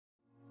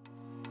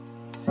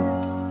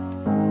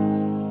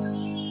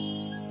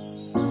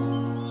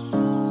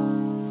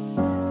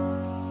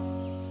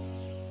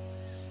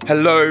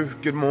Hello,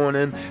 good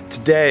morning.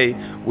 Today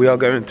we are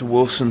going to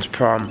Wilson's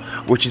Prom,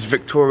 which is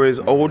Victoria's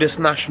oldest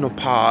national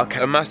park.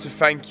 A massive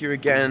thank you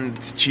again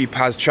to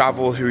Cizz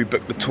Travel, who we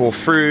booked the tour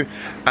through,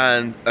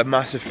 and a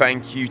massive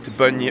thank you to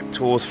Bunyip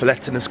Tours for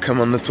letting us come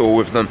on the tour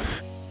with them.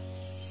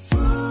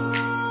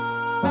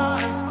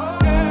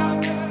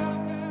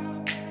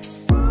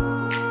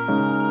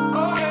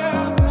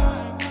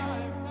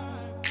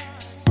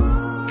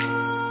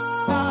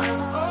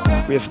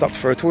 We have stopped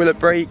for a toilet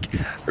break.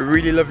 A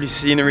really lovely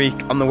scenery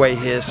on the way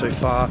here so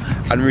far,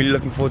 and really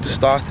looking forward to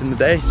starting the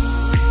day.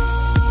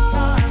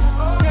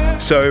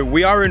 So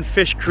we are in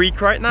Fish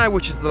Creek right now,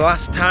 which is the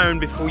last town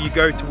before you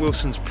go to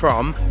Wilson's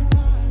Prom.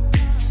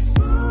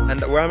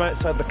 And I'm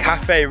outside the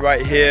cafe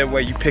right here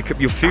where you pick up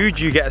your food.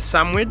 You get a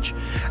sandwich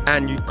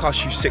and it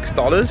costs you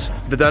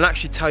 $6. They don't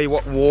actually tell you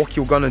what walk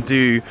you're gonna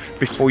do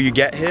before you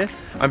get here.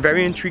 I'm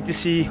very intrigued to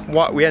see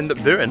what we end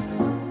up doing.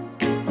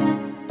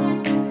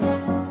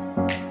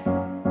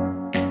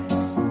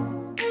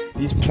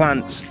 These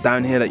plants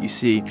down here that you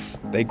see,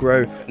 they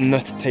grow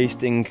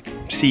nut-tasting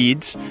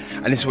seeds,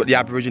 and this is what the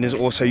Aborigines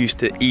also used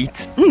to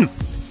eat.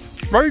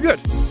 Very good.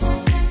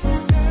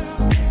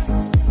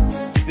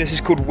 This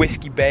is called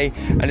Whiskey Bay,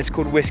 and it's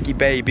called Whiskey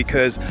Bay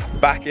because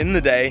back in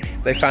the day,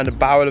 they found a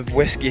barrel of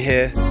whiskey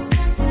here.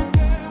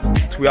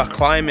 So we are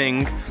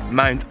climbing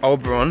Mount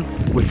Oberon,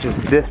 which is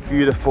this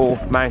beautiful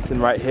mountain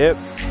right here.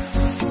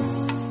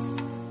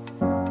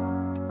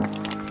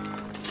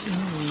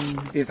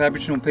 If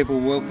Aboriginal people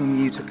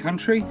welcome you to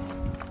country,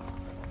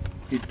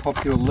 you'd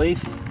pop your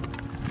leaf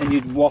and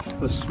you'd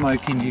waft the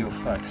smoke into your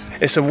face.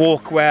 It's a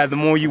walk where the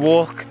more you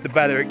walk, the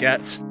better it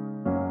gets.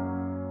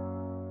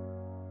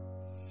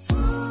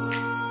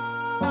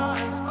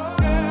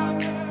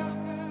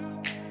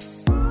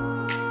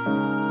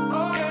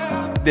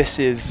 This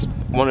is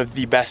one of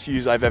the best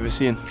views I've ever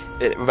seen,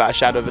 without a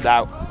shadow of a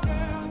doubt.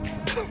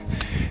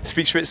 It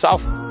speaks for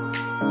itself.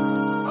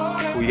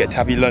 You get to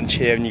have your lunch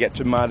here and you get to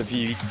admire the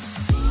view.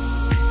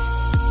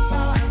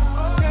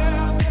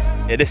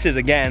 Yeah, this is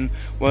again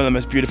one of the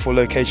most beautiful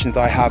locations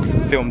I have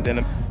filmed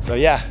in. So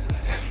yeah,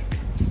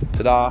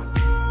 ta-da.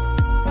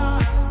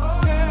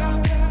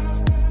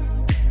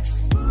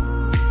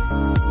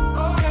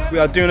 We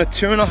are doing a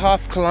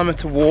 2.5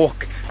 kilometer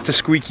walk to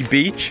Squeaky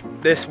Beach.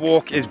 This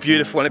walk is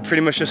beautiful and it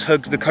pretty much just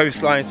hugs the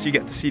coastline, so you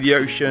get to see the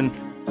ocean.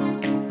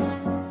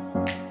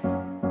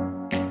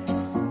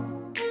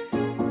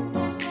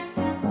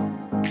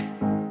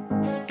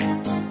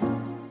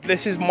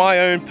 This is my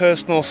own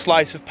personal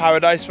slice of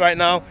paradise right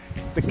now.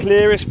 The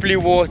clearest blue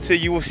water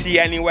you will see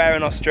anywhere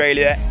in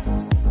Australia.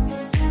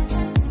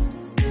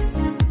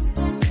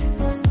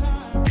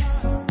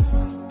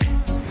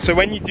 So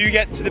when you do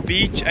get to the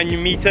beach and you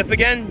meet up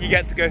again, you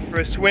get to go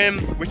for a swim,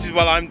 which is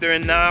what I'm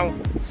doing now.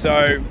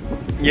 So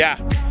yeah.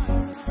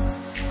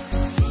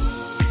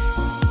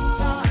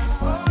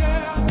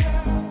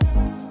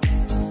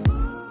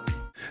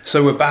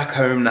 So we're back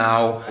home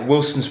now.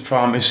 Wilson's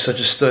Prom is such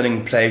a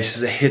stunning place.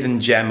 It's a hidden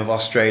gem of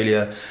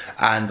Australia,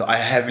 and I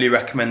heavily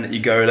recommend that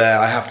you go there.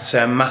 I have to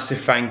say a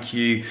massive thank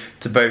you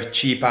to both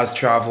Cizz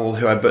Travel,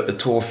 who I booked the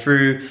tour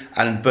through,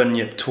 and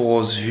Bunyip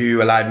Tours,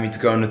 who allowed me to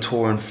go on the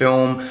tour and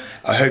film.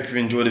 I hope you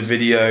enjoyed the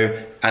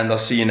video, and I'll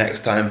see you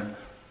next time.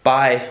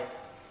 Bye.